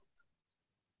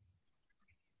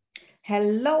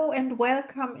Hello and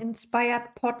welcome, Inspired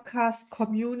Podcast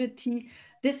community.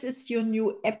 This is your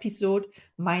new episode.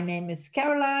 My name is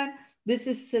Caroline. This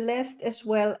is Celeste as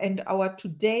well. And our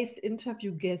today's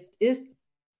interview guest is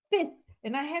FiZ.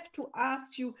 And I have to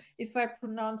ask you if I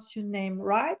pronounce your name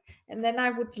right. And then I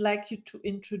would like you to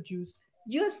introduce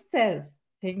yourself.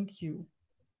 Thank you.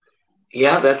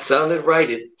 Yeah, that sounded right.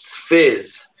 It's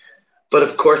Fizz. But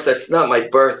of course, that's not my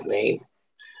birth name.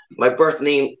 My birth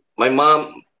name, my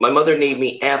mother named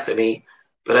me Anthony,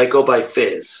 but I go by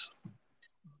Fizz.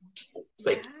 It's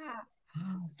like, Yeah,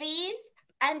 FiZ,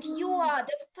 and you are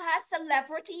the first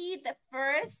celebrity, the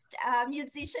first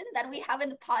musician that we have in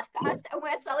the podcast, and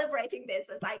we're celebrating this.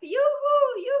 It's like,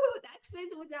 yoo-hoo, yoo-hoo, that's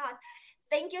FiZ with us.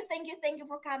 Thank you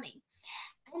for coming.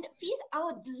 And FiZ, I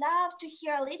would love to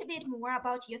hear a little bit more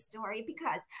about your story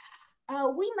because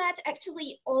we met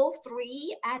actually all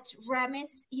three at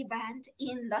Remy's event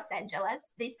in Los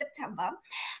Angeles this September.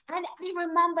 And I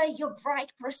remember your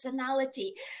bright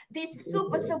personality, this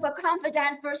super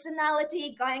confident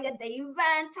personality, going at the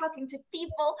event, talking to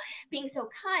people, being so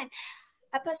kind.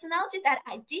 A personality that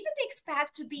I didn't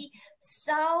expect to be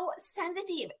so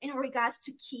sensitive in regards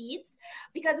to kids.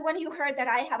 Because when you heard that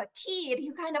I have a kid,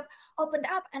 you kind of opened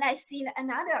up and I seen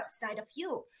another side of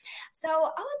you. So I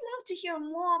would love to hear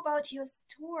more about your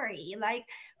story. Like,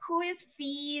 who is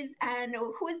FiZ and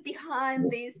who is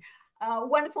behind this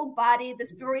wonderful body, the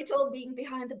spiritual being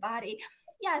behind the body.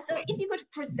 Yeah, so if you could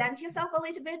present yourself a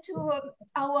little bit to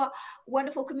our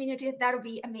wonderful community, that would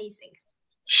be amazing.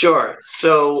 sure.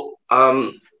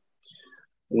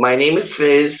 My name is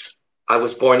Fizz. I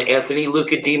was born Anthony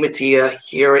Luca Di Mattia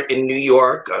here in New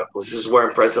York. This is where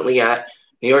I'm presently at,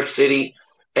 New York City.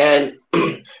 And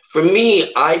for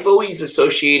me, I've always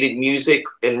associated music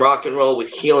and rock and roll with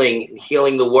healing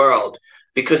the world,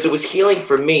 because it was healing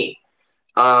for me.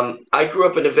 I grew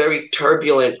up in a very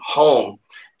turbulent home,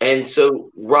 and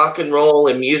so rock and roll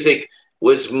and music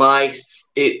was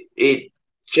it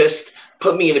just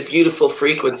put me in a beautiful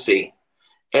frequency.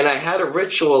 And I had a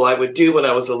ritual I would do when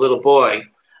I was a little boy.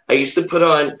 I used to put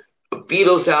on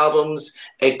Beatles albums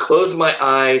and close my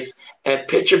eyes and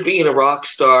picture being a rock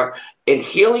star and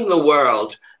healing the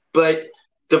world. But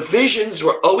the visions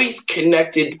were always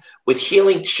connected with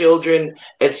healing children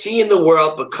and seeing the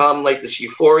world become like this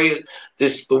euphoria,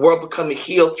 the world becoming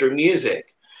healed through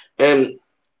music. And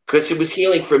because it was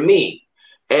healing for me.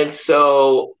 And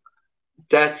so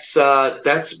that's a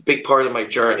big part of my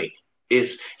journey,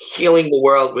 is healing the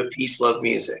world with peace, love,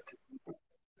 music.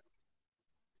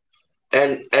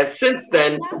 And since I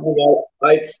then, love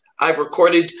I've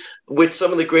recorded with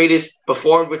some of the greatest,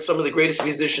 performed with some of the greatest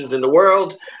musicians in the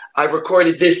world. I've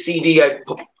recorded this CD. I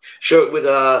showed with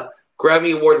a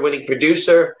Grammy Award winning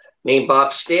producer named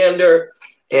Bob Stander,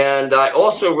 and I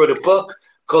also wrote a book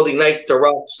called Ignite the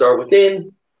Rock Star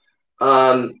Within.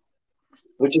 Um,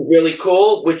 which is really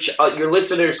cool, which your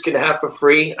listeners can have for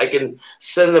free. I can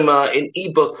send them an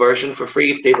ebook version for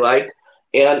free if they'd like.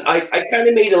 And I kind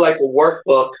of made it like a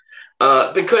workbook,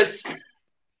 because,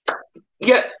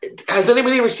 yeah, has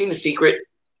anybody ever seen The Secret?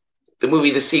 The movie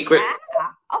The Secret? Yeah,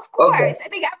 of Okay. course. I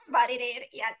think everybody did.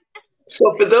 Yes.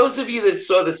 So for those of you that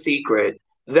saw The Secret,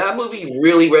 that movie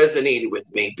really resonated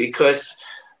with me, because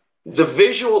the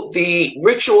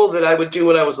ritual that I would do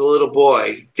when I was a little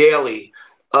boy daily,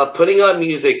 putting on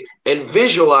music and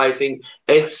visualizing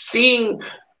and seeing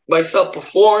myself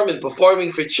perform and performing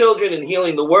for children and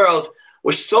healing the world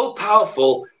was so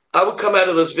powerful. I would come out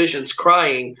of those visions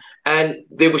crying, and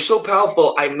they were so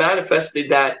powerful. I manifested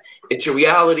that into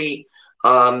reality.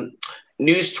 Um,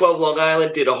 News 12 Long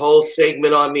Island did a whole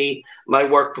segment on me, my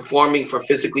work performing for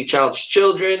physically challenged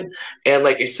children. And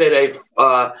like I said,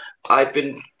 I've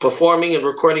been performing and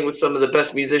recording with some of the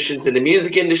best musicians in the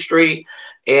music industry.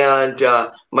 And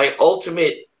my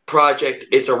ultimate project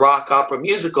is a rock opera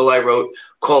musical I wrote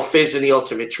called Fizz and the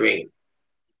Ultimate Dream.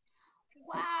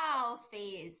 Wow,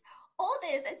 FiZ. All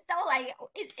this is so like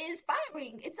it's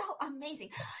inspiring. It's so amazing.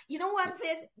 You know what,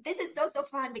 FiZ? This is so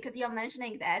fun because you're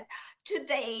mentioning this.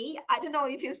 Today, I don't know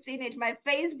if you've seen it, my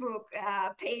Facebook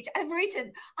page, I've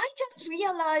written, I just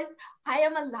realized I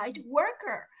am a light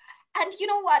worker. And you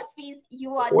know what, FiZ?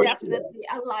 You Of are course you are. definitely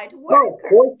a light Oh, of worker.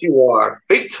 course you are.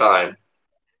 Big time.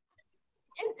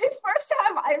 It's the first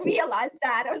time I realized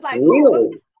that. I was like, oh,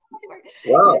 Really? yes.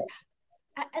 Wow.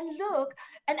 And look,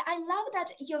 and I love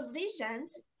that your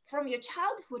visions from your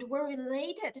childhood were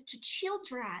related to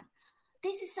children.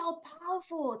 This is so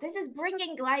powerful. This is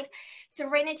bringing like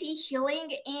serenity, healing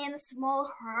in small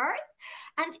hearts.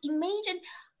 And imagine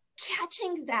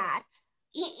catching that.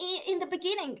 in the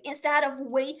beginning, instead of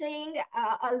waiting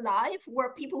a life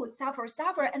where people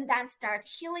suffer and then start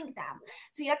healing them,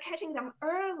 so you're catching them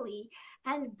early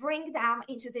and bring them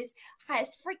into this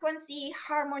highest frequency,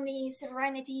 harmony,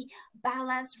 serenity,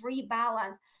 balance,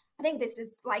 rebalance. I think this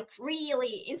is like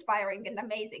really inspiring and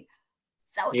amazing.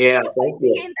 So Yeah, thank you for thank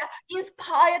you. being the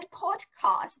inspired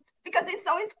podcast, because it's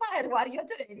so inspired what you're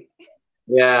doing.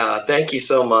 Yeah, thank you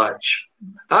so much.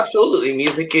 Absolutely,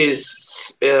 music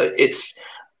is it's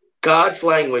God's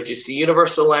language. It's the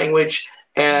universal language,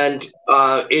 and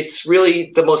it's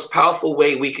really the most powerful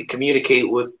way we could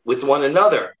communicate with one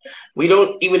another. We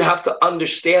don't even have to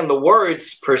understand the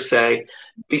words per se,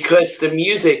 because the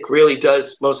music really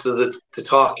does most of the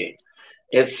talking.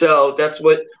 And so that's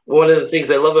what one of the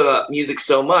things I love about music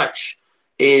so much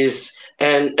is,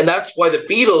 and that's why the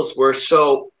Beatles were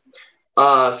so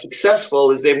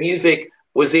successful, is their music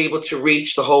was able to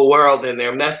reach the whole world, and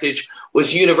their message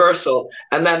was universal,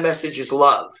 and that message is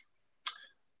love.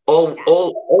 All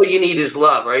you need is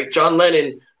love, right? John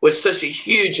Lennon was such a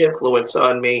huge influence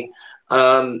on me.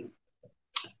 Um,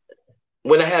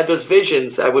 when I had those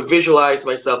visions, I would visualize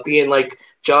myself being like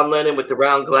John Lennon with the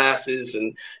round glasses,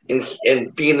 and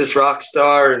being this rock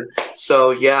star. And so,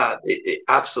 yeah,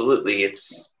 absolutely,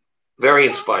 it's very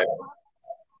inspiring.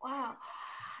 Wow.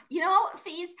 You know,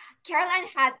 Fiz, Caroline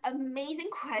has amazing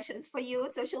questions for you,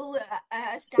 so she'll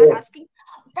start Cool. asking.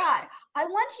 But I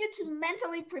want you to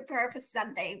mentally prepare for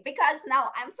something, because now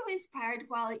I'm so inspired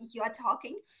while you are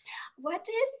talking. What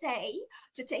do you say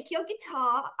to take your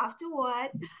guitar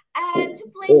afterwards and to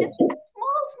play just a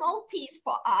small piece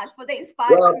for us, for the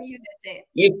inspired Well, community?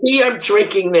 you see, I'm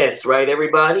drinking this, right,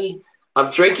 everybody?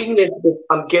 I'm drinking this.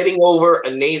 I'm getting over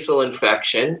a nasal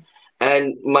infection,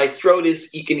 and my throat is,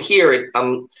 you can hear it.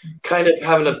 I'm kind of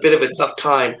having a bit of a tough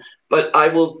time, but I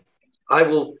will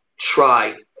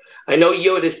try. I know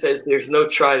Yoda says there's no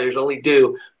try, there's only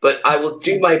do, but I will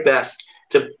do my best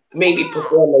to maybe Wow.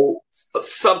 perform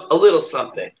a little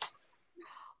something.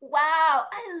 Wow,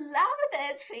 I love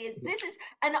this, Fizz. This is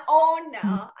an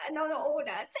honor, another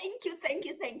honor. Thank you, thank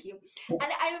you, thank you. And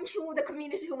I am sure the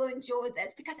community will enjoy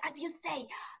this, because, as you say,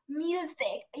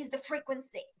 music is the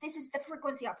frequency. This is the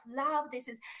frequency of love. This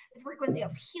is the frequency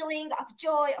of healing, of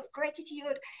joy, of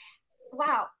gratitude.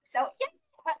 Wow. So,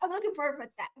 yeah, I'm looking forward for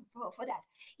that. For that.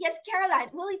 Yes, Caroline,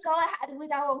 will you go ahead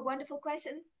with our wonderful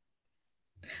questions?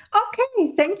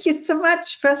 Okay, thank you so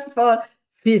much. First of all,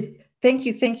 Fifth, thank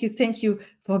you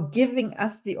for giving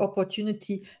us the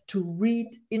opportunity to read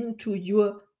into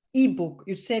your ebook.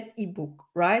 You said ebook,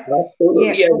 right? Absolutely,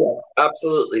 Yes. yeah, yeah,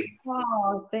 absolutely,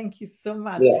 Wow, thank you so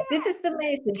much. yeah. This is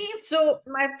amazing. Give. So,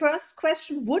 my first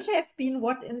question would have been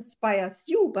what inspires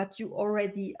you, but you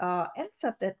already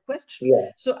answered that question. Yeah.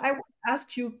 So, I would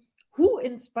ask you who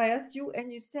inspires you,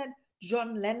 and you said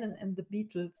John Lennon and the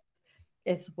Beatles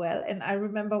as well. And I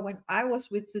remember when I was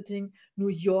visiting New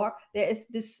York, there is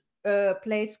this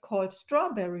place called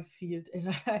Strawberry Field,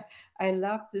 and I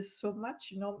love this so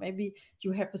much. Maybe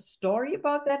you have a story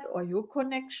about that, or your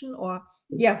connection, or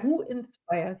yeah, who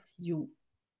inspires you?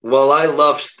 Well, I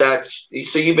love that.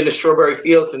 So you've been to Strawberry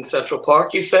Fields in Central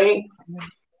Park, you saying?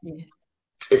 Yes.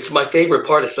 It's my favorite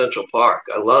part of Central Park.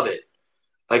 I love it.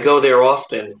 I go there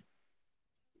often.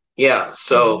 Yeah. Mhm.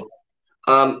 So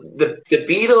the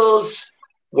Beatles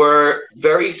were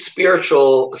very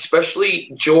spiritual,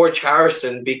 especially George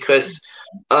Harrison, because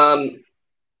um,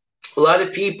 a lot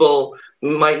of people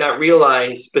might not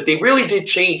realize, but they really did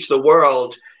change the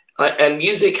world, and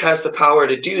music has the power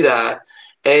to do that.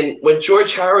 And when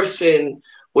George Harrison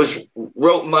was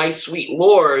wrote "My Sweet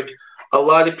Lord," a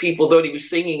lot of people thought he was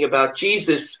singing about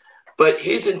Jesus, but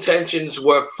his intentions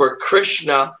were for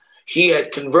Krishna. He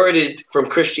had converted from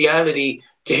Christianity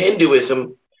to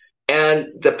Hinduism, and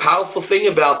the powerful thing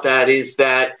about that is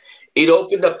that it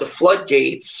opened up the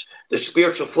floodgates, the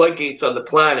spiritual floodgates on the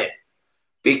planet,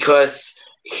 because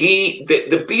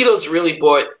the Beatles really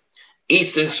brought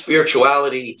Eastern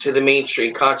spirituality to the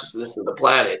mainstream consciousness of the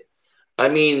planet. I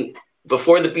mean,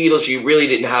 before the Beatles, you really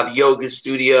didn't have yoga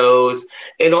studios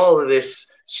and all of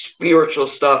this spiritual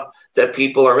stuff that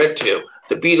people are into.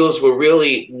 The Beatles were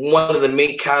really one of the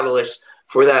main catalysts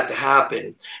for that to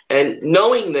happen. And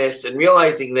knowing this and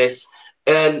realizing this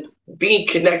and being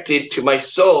connected to my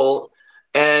soul,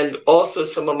 and also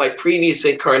some of my previous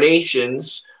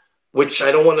incarnations, which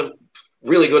I don't want to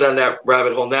really go down that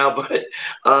rabbit hole now, but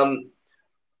um,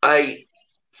 I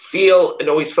feel and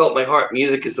always felt in my heart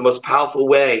music is the most powerful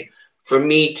way for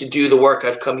me to do the work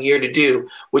I've come here to do,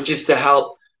 which is to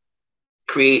help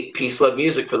create peace, love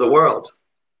music for the world.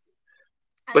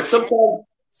 I But love this.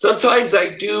 sometimes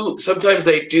I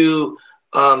do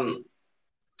um,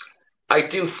 I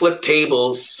do flip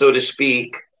tables, so to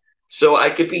speak, so I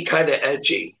could be kind of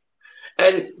edgy.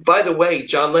 And by the way,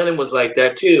 John Lennon was like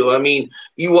that too. I mean,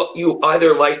 you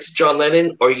either liked John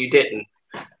Lennon or you didn't.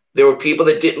 There were people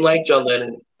that didn't like John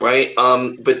Lennon, right?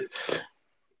 But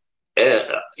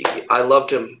I loved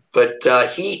him, but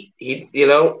he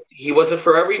wasn't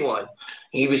for everyone.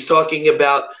 He was talking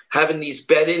about having these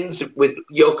bed-ins with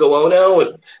Yoko Ono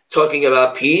and talking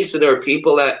about peace, and there were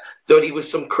people that thought he was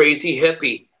some crazy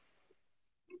hippie.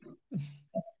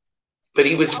 But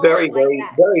he was very, Always like very,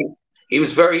 that. very. He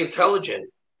was very intelligent,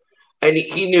 and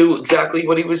he knew exactly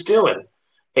what he was doing.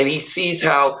 And he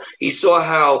saw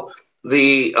how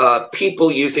the people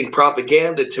using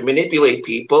propaganda to manipulate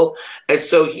people, and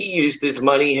so he used his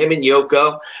money. Him and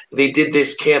Yoko, they did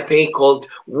this campaign called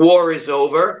 "War Is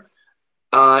Over,"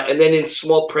 and then in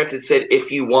small print it said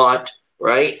 "If you want,"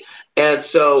 right? And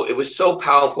so it was so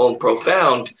powerful and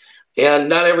profound, and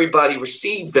not everybody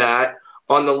received that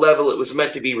on the level it was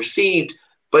meant to be received.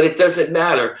 But it doesn't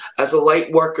matter. As a light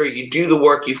worker, you do the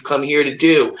work you've come here to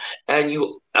do, and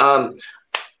you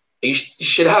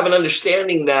should have an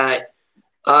understanding that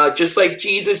just like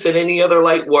Jesus and any other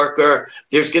light worker,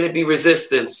 there's going to be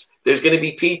resistance. There's going to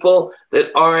be people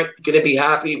that aren't going to be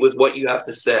happy with what you have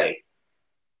to say.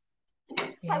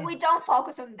 But we don't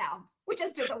focus on them. We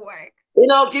just do the work. And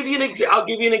I'll give you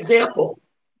an example.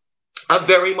 I'm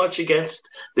very much against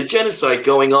the genocide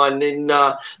going on in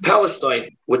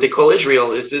Palestine. What they call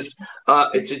Israel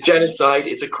it's a genocide.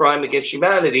 It's a crime against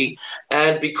humanity.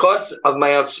 And because of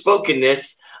my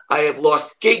outspokenness, I have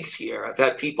lost gigs here. I've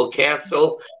had people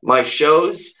cancel my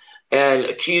shows and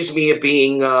accuse me of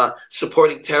being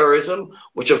supporting terrorism,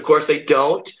 which of course I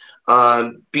don't.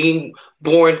 Being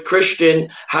born Christian,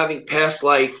 having past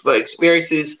life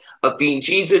experiences of being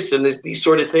Jesus and these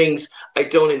sort of things, I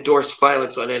don't endorse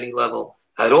violence on any level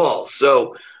at all.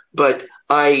 So, but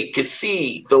I could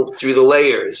see through the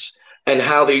layers and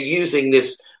how they're using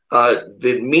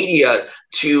the media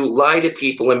to lie to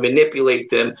people and manipulate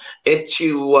them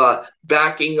into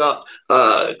backing up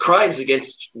crimes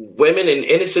against women and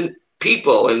innocent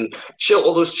people and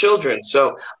all those children.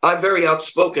 So I'm very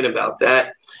outspoken about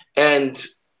that. And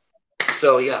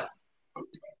so, yeah.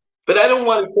 But I don't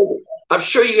want to. I'm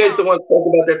sure you guys don't want to talk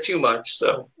about that too much.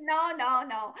 So No.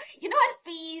 You know what,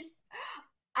 FiZ?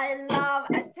 I love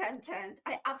a sentence.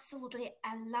 I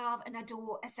love and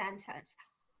adore a sentence.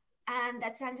 And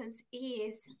that sentence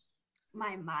is,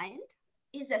 my mind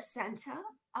is a center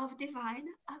of divine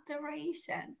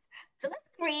operations. So let's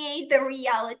create the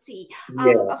reality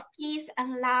yeah, of peace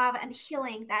and love and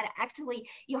healing that actually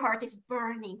your heart is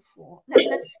burning for. Let's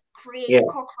yeah. create,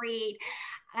 co-create.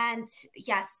 And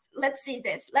yes, let's see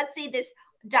this. Let's see this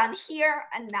done here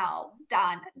and now.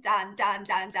 Done.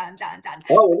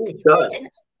 Oh, it is done. Imagine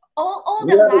all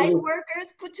the Yeah, light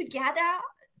workers put together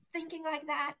thinking like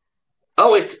that.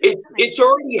 oh, It's it's amazing.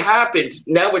 already happened.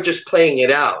 Now we're just playing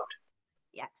it out.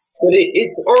 Yes. But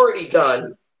it's already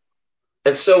done.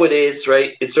 And so it is,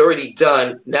 right? It's already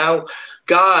done. Now,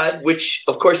 God, which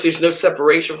of course there's no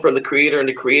separation from the creator and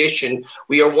the creation,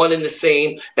 we are one and the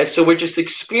same. And so we're just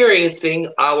experiencing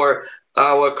our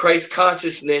Christ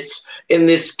consciousness in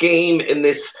this game, in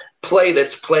this play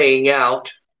that's playing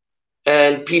out.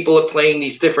 And people are playing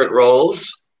these different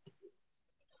roles,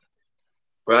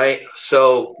 right?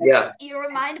 So yeah. You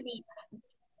remind me,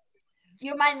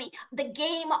 the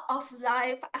game of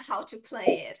life, how to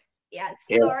play it. Yes,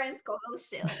 Yeah. Florence Scovel.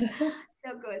 So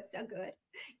good, so good.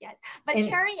 Yes. But And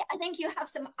Carrie, I think you have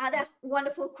some other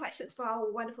wonderful questions for our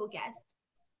wonderful guest.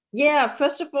 yeah,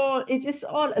 first of all, it is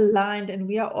all aligned and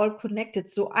we are all connected.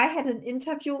 So I had an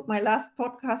interview. My last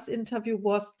podcast interview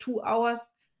was 2 hours,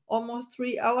 almost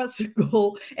 3 hours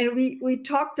ago, and we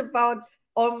talked about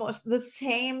almost the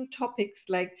same topics.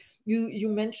 Like you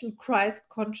mentioned Christ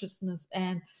consciousness,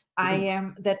 and I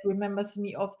am that remembers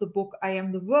me of the book I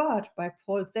Am the Word by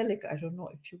Paul Selig. I don't know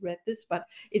if you read this, but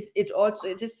it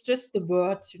is just the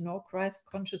words, Christ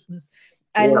consciousness.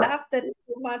 I Yeah. love that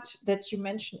so much that you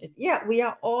mentioned it. Yeah, we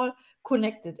are all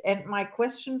connected. And my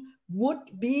question would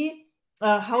be,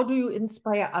 how do you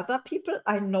inspire other people?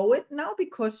 I know it now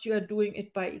because you are doing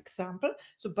it by example,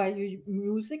 so by your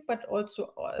music, but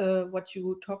also what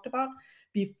you talked about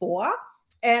before.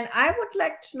 And I would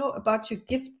like to know about your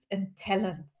gifts and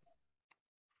talents.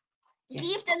 Yeah.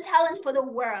 Gift and talents for the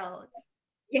world.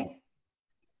 Yeah.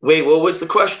 Wait, what was the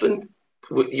question?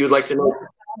 You'd like to know?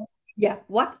 Yeah.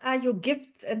 What are your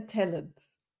gifts and talents?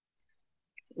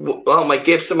 Well, my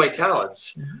gifts and my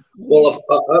talents. Yes.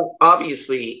 Well,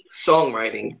 obviously,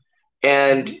 songwriting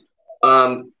and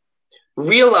um,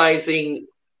 realizing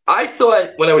I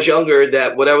thought when I was younger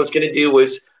that what I was going to do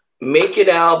was make an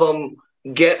album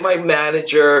get my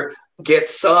manager, get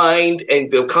signed, and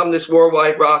become this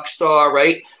worldwide rock star,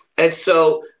 right? And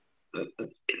so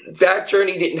that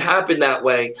journey didn't happen that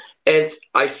way. And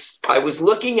I was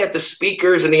looking at the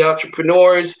speakers and the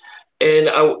entrepreneurs, and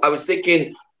I was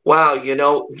thinking, wow,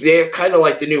 they're kind of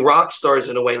like the new rock stars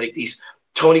in a way, like these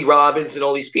Tony Robbins and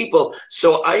all these people.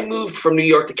 So I moved from New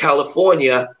York to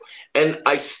California, and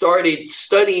I started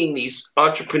studying these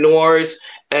entrepreneurs.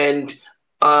 And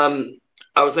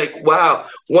I was like, wow,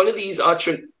 one of these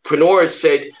entrepreneurs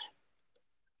said,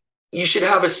 you should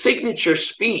have a signature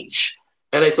speech.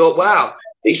 And I thought, wow,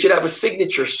 they should have a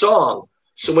signature song.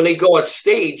 So when they go on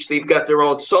stage, they've got their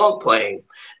own song playing.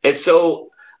 And so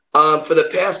for the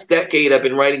past decade, I've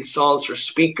been writing songs for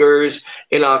speakers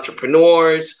and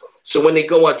entrepreneurs. So when they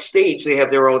go on stage, they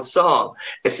have their own song.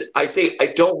 I say, I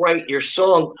don't write your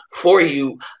song for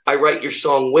you. I write your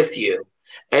song with you.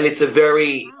 And it's a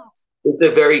very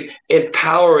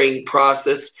empowering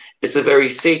process. It's a very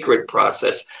sacred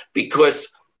process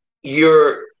because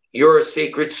you're a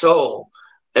sacred soul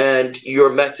and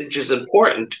your message is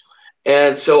important.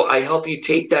 And so I help you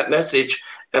take that message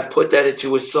and put that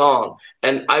into a song.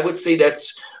 And I would say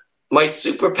that's my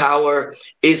superpower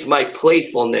is my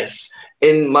playfulness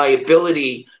and my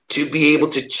ability to be able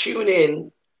to tune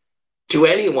in to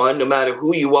anyone, no matter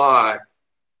who you are,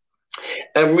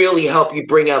 and really help you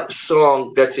bring out the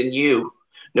song that's in you,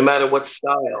 no matter what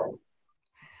style.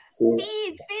 So,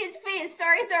 FiZ.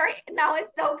 Sorry. Now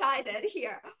it's so guided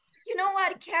here. You know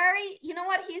what, Carrie? You know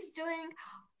what he's doing?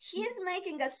 He's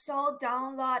making a soul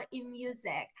download in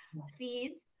music.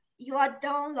 FiZ, you are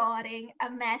downloading a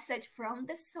message from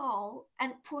the soul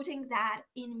and putting that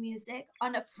in music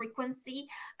on a frequency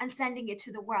and sending it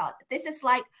to the world. This is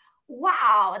like,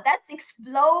 wow, that's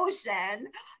explosion.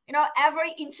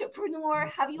 Every entrepreneur,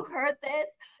 have you heard this?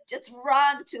 Just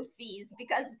run to FiZ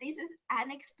because this is an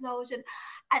explosion.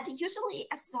 And usually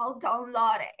a soul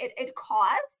download, it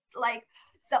costs like,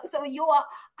 so you are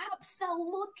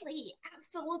absolutely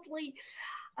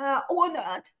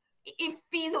honored if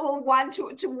FiZ will want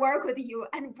to work with you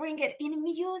and bring it in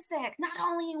music, not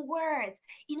only in words,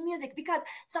 in music, because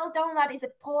Soul Download is a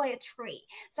poetry.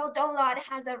 Soul Download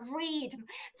has a rhythm.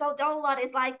 Soul Download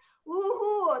is like,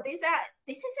 woohoo,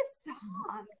 this is a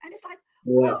song. And it's like,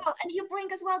 yeah. wow, and you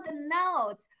bring as well the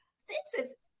notes. This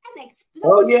is an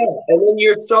Oh explosion. yeah. And then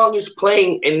your song is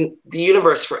playing in the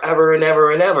universe forever and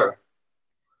ever and ever.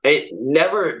 It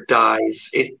never dies.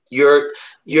 Your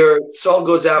song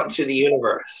goes out into the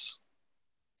universe.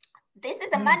 This is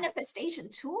a manifestation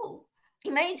tool.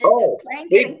 Imagine Oh, playing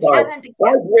big it time. again and again.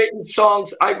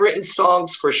 I've written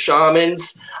songs for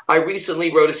shamans. I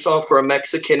recently wrote a song for a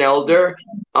Mexican elder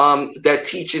that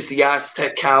teaches the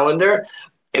Aztec calendar,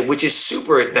 which is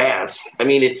super advanced. I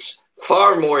mean, it's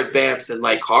far more advanced than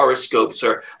like horoscopes,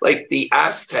 or like the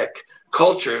Aztec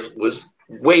culture was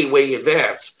way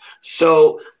advanced.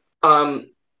 So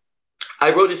I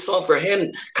wrote a song for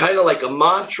him, kind of like a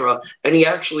mantra, and he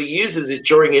actually uses it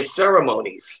during his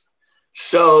ceremonies.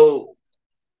 So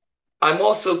I'm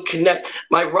also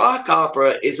my rock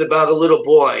opera is about a little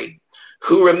boy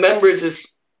who remembers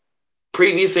his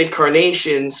previous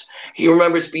incarnations. He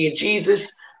remembers being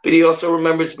Jesus, but he also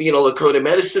remembers being a Lakota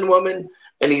medicine woman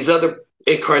and these other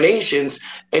incarnations.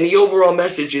 And the overall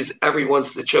message is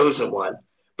everyone's the chosen one,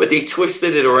 but they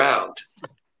twisted it around.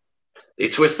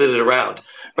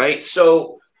 Right?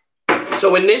 So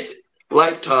in this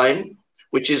lifetime,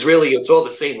 which is really, it's all the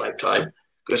same lifetime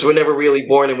because we're never really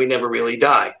born and we never really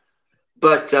die.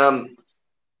 But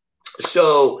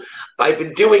so I've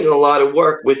been doing a lot of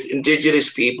work with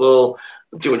indigenous people,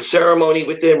 doing ceremony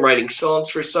with them, writing songs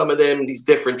for some of them, these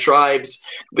different tribes,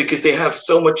 because they have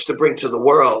so much to bring to the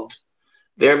world.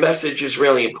 Their message is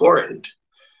really important.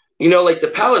 Like the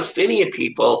Palestinian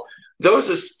people, those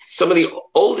are some of the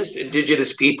oldest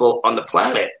indigenous people on the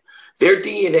planet. Their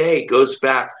DNA goes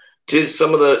back to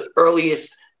some of the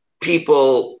earliest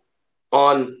people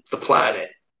on the planet.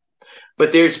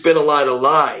 But there's been a lot of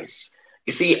lies.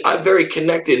 You see, I'm very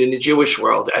connected in the Jewish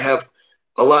world. I have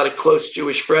a lot of close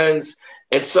Jewish friends,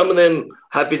 and some of them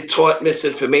have been taught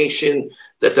misinformation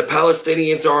that the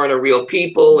Palestinians aren't a real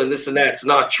people and this and that. It's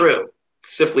not true.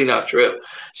 It's simply not true.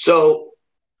 So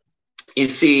you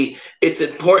see, it's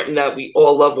important that we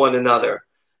all love one another.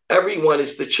 Everyone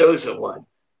is the chosen one.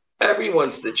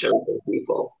 Everyone's the chosen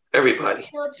people. Everybody.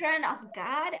 Children of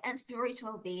God and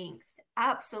spiritual beings.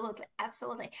 Absolutely.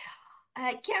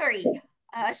 Carrie,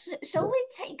 shall we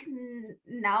take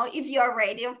now, if you are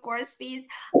ready, of course, please,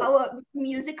 our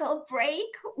musical break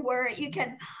where you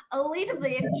can a little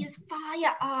bit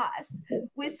inspire us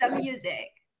with some music.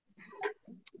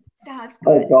 Sounds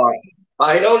Oh good. God.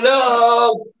 I don't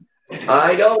know.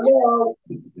 I don't It's know.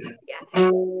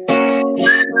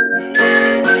 yes.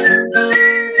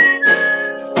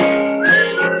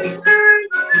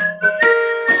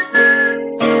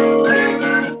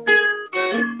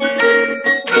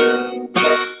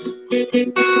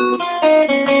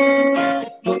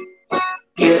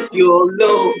 If you're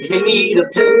low, you need a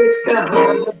place to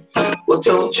hide. Well,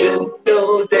 don't you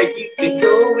know that you can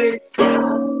go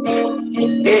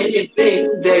inside?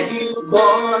 Anything that you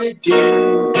want to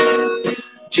do,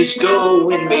 just go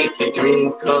and make your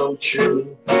dream come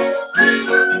true.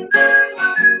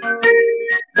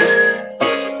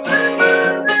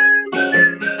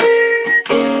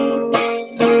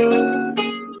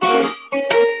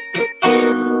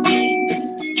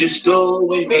 Just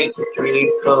go and make your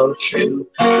dream come true.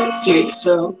 Take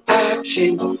some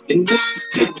action and move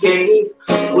today.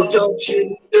 Well, don't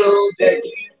you know that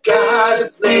you gotta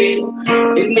play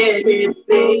in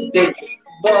anything that you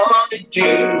want to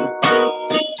do?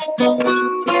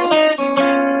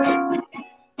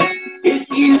 If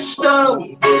you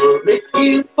stumble, if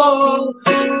you fall,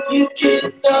 you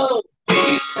can know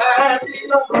it's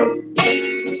happening.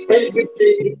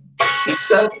 Everything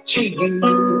is up to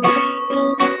you.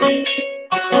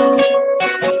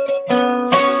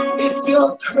 If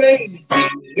you're crazy,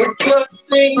 if you're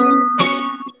sane,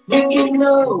 you can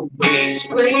always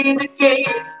play the game.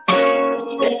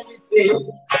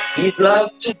 Anything you'd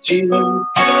like to do.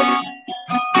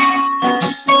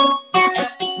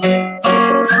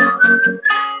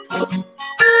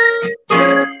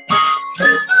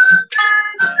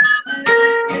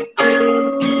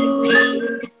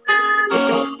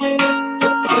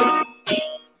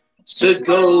 So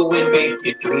go and make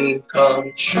your dream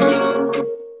come true.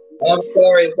 I'm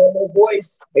sorry, I got no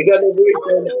voice. I got no voice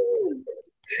Oh, right now.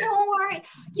 don't worry.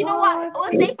 You know what? Oh,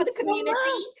 Let's thank say for you the so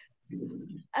community,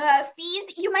 much.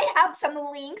 Fees, you may have some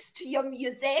links to your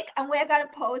music, and we're gonna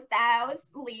post those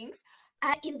links.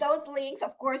 And in those links,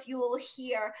 of course, you will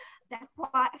hear the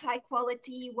high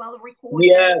quality, well recorded,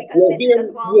 Yes, because this is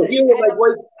as well you'll hear what kind my of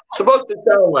voice is supposed to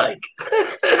sound like.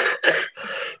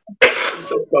 I'm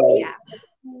so sorry. yeah.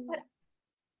 But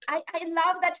I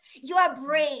love that you are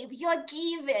brave, you are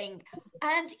giving.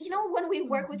 And you know, when we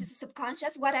work with the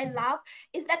subconscious, what I love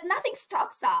is that nothing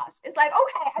stops us. It's like,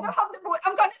 okay, I don't have the voice,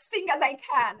 I'm gonna sing as I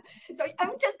can. So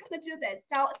I'm just gonna do this.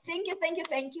 So thank you, thank you,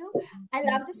 thank you. I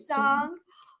love the song.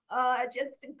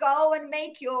 Just go and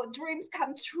make your dreams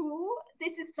come true.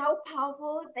 This is so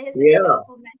powerful. This is Yeah.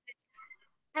 powerful message.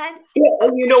 And Yeah,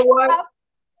 and you know what? have,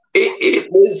 yeah,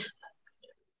 It was,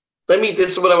 this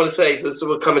is what I want to say. So this is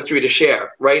what coming through to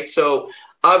share, right? So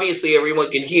obviously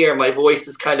everyone can hear my voice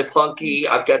is kind of funky.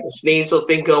 I've got this nasal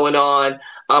thing going on.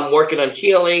 I'm working on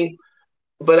healing,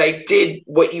 but I did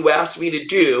what you asked me to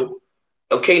do.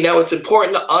 Okay, now it's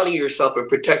important to honor yourself and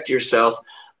protect yourself.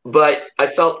 But I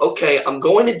felt, okay, I'm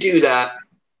going to do that.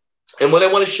 And what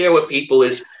I want to share with people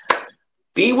is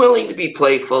be willing to be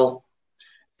playful,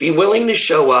 be willing to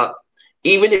show up,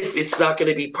 even if it's not going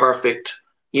to be perfect.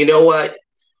 You know what?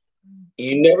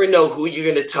 You never know who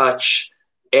you're going to touch.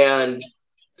 And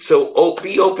so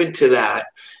be open to that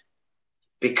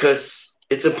because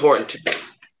it's important to be.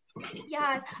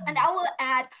 yes. And I will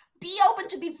add, be open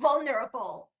to be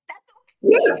vulnerable. That's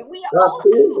Yeah, okay. We are all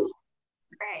absolutely.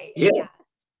 right. Yeah, Yes.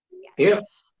 Yes. yeah,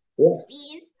 yeah.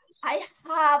 Please, I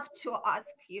have to ask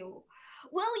you,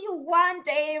 will you one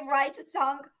day write a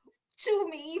song to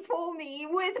me, for me,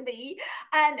 with me?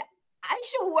 And I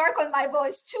should work on my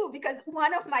voice too, because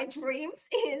one of my dreams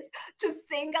is to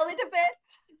sing a little bit.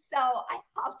 So I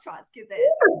have to ask you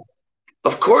this.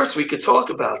 Of course, we could talk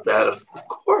about that. Of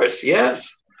course,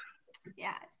 yes.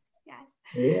 Yes, yes.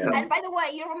 Yeah. And by the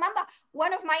way, you remember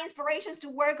one of my inspirations to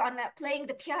work on playing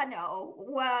the piano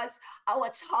was our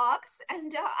talks,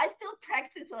 and I still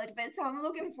practice a little bit. So I'm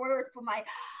looking forward for my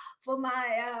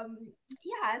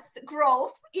yes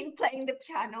growth in playing the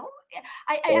piano.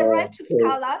 I arrived to Cool.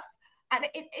 scalas, and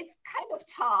it's kind of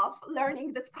tough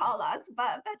learning the scalas,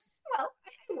 but well,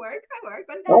 I work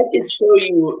on that.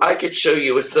 I could show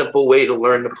you a simple way to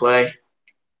learn to play.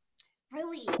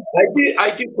 Really,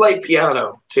 I do play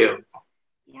piano too.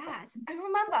 yes, I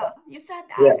remember you said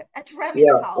Yeah, that at Remy's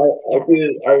yeah. house. I Yes, do.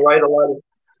 yes.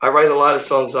 I write a lot of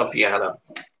songs on piano.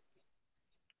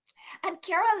 And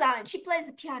Caroline, she plays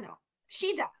the piano.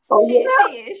 She does. Oh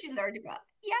She learned about.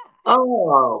 Yeah. yeah.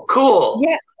 Oh, cool.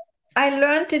 Yeah, I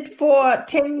learned it for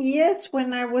 10 years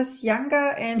when I was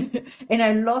younger and and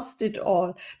I lost it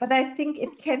all. But I think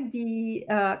it can be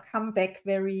come back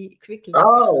very quickly.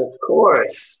 Oh, of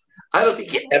course. I don't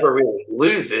think you ever really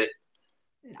lose it.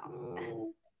 No,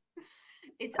 Mm,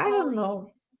 it's I all don't in.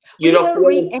 know. You We don't will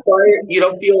feel inspired. reactivate. You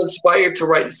don't feel inspired to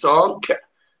write a song,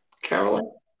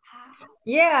 Caroline?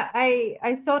 Yeah,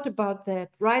 I thought about that.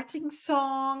 Writing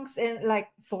songs and like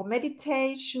for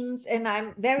meditations, and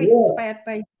I'm very Yeah. inspired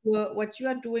by what you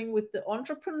are doing with the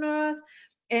entrepreneurs.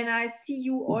 And I see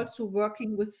you also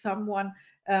working with someone.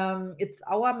 It's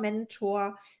our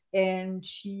mentor, and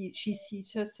she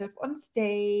sees herself on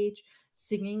stage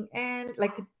singing and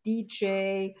like a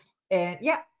DJ. And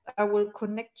yeah, I will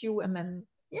connect you, and then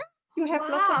yeah, you have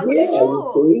lots of Wow, Yeah, connection. you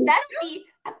true. see? That would be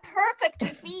a perfect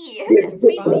fee, Yeah.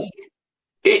 really.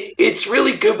 It's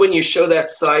really good when you show that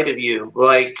side of you,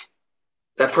 like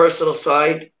that personal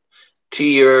side to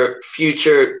your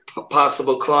future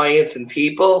possible clients and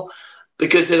people,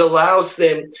 because it allows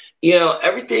them,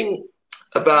 everything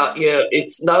about,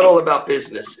 it's not all about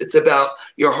business. It's about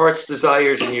your heart's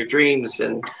desires and your dreams.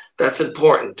 And that's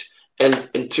important. And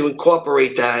to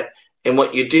incorporate that in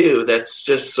what you do, that's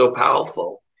just so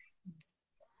powerful.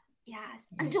 Yes,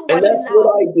 and do And what you that's what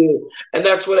love. I do. And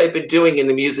that's what I've been doing in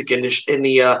the music industry, in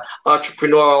the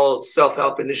entrepreneurial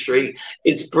self-help industry,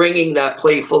 is bringing that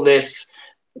playfulness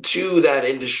to that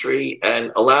industry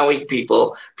and allowing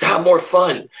people to have more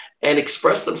fun and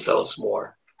express themselves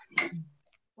more.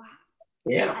 Wow,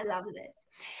 Yeah. I love this.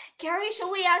 Carrie,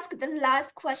 shall we ask the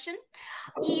last question?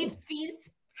 If FiZ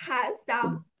has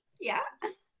some, yeah,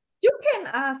 You can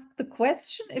ask the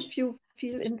question if you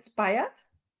feel inspired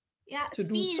yeah, to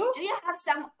do FiZ, so. do you have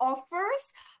some offers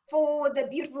for the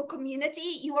beautiful community?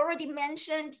 You already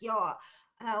mentioned your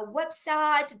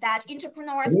website that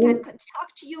entrepreneurs can Mhm.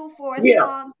 contact you for a Yeah.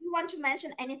 song. Do you want to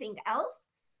mention anything else?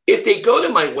 If they go to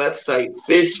my website,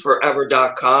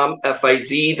 fizforever.com,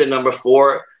 F-I-Z, the number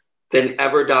 4, then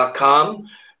ever.com,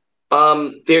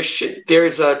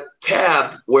 there's a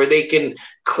tab where they can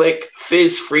click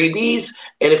Fizz freebies,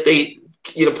 and if they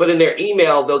put in their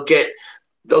email, they'll get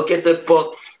the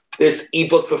book, this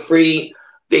ebook for free.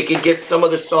 They can get some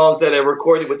of the songs that I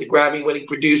recorded with the Grammy winning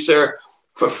producer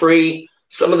for free.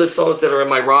 Some of the songs that are in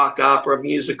my rock opera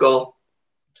musical.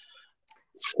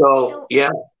 So So,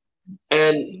 yeah.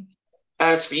 And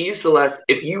as for you, Celeste,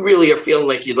 if you really are feeling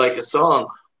like you'd like a song,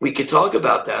 we could talk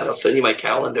about that. I'll send you my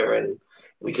calendar and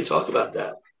we could talk about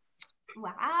that.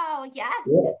 wow, yes.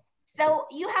 Yeah. So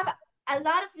you have a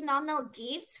lot of phenomenal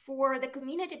gifts for the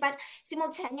community, but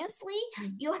simultaneously,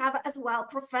 you have as well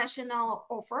professional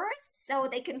offers so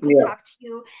they can Yeah. contact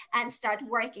you and start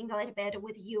working a little bit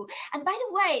with you. And by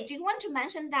the way, do you want to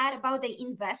mention that about the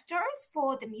investors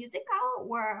for the musical,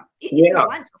 or if you Yeah.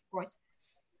 want, of course?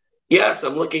 Yes,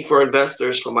 I'm looking for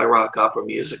investors for my rock opera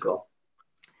musical.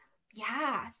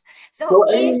 Yes. So So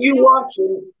any if of you you,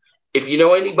 watching, if you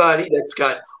know anybody that's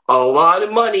got a lot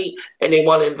of money and they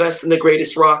want to invest in the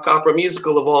greatest rock opera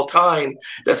musical of all time,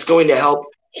 that's going to help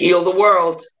heal the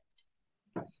world.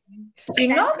 You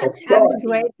know then that contact I'm the FiZ.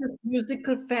 greatest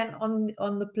musical fan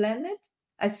on the planet.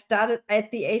 I started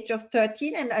at the age of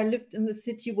 13, and I lived in the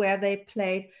city where they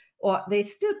played, or they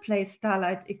still play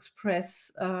Starlight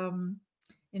Express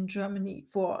in Germany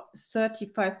for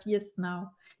 35 years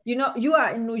now. You know, you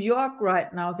are in New York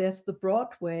right now. There's the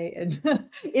Broadway, and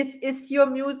is your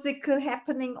musical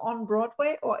happening on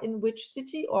Broadway, or in which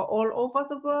city, or all over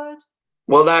the world?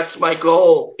 Well, that's my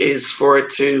goal, is for it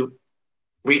to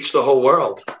reach the whole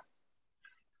world.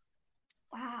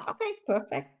 Wow, Okay,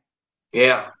 perfect.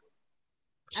 Yeah.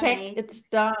 Check, amazing. it's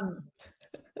done.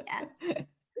 Yes, Yeah.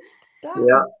 Done.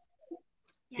 yes.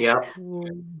 Yeah.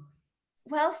 Cool.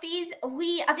 Well, FiZ,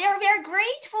 we are very, very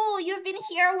grateful you've been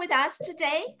here with us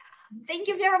today. Thank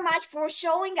you very much for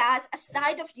showing us a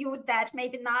side of you that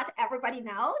maybe not everybody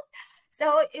knows.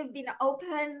 So you've been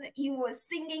open, you were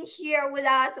singing here with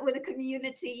us, with the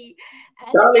community,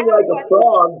 and Sounding like a everyone.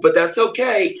 frog, but that's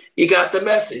okay. You got the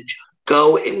message.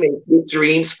 Go and make your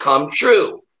dreams come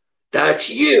true. That's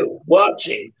you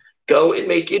watching. Go and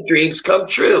make your dreams come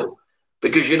true,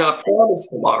 because you're not promised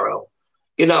tomorrow.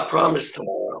 You're not promised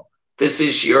tomorrow. This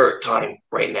is your time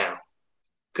right now.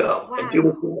 Go and do Wow,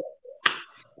 what you want.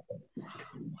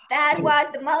 that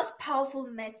was the most powerful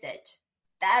message.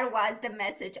 That was the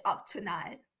message of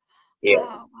tonight. Yeah.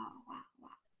 Wow, wow, wow, wow.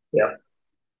 Yeah.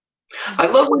 I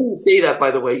love when you say that, by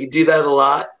the way. You do that a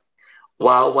lot.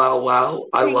 Wow, wow, wow.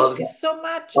 I love Thank you that. so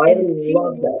much, I and see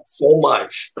love you. that so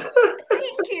much.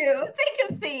 Thank you,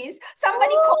 FiZ.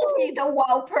 Somebody called me the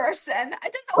wow person. I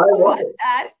don't I know who love was it.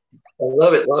 that. I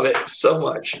love it so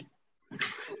much.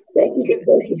 Thank you, Thank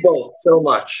thank you you. both so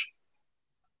much.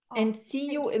 Oh, And see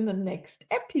thank you you. in the next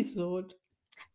episode.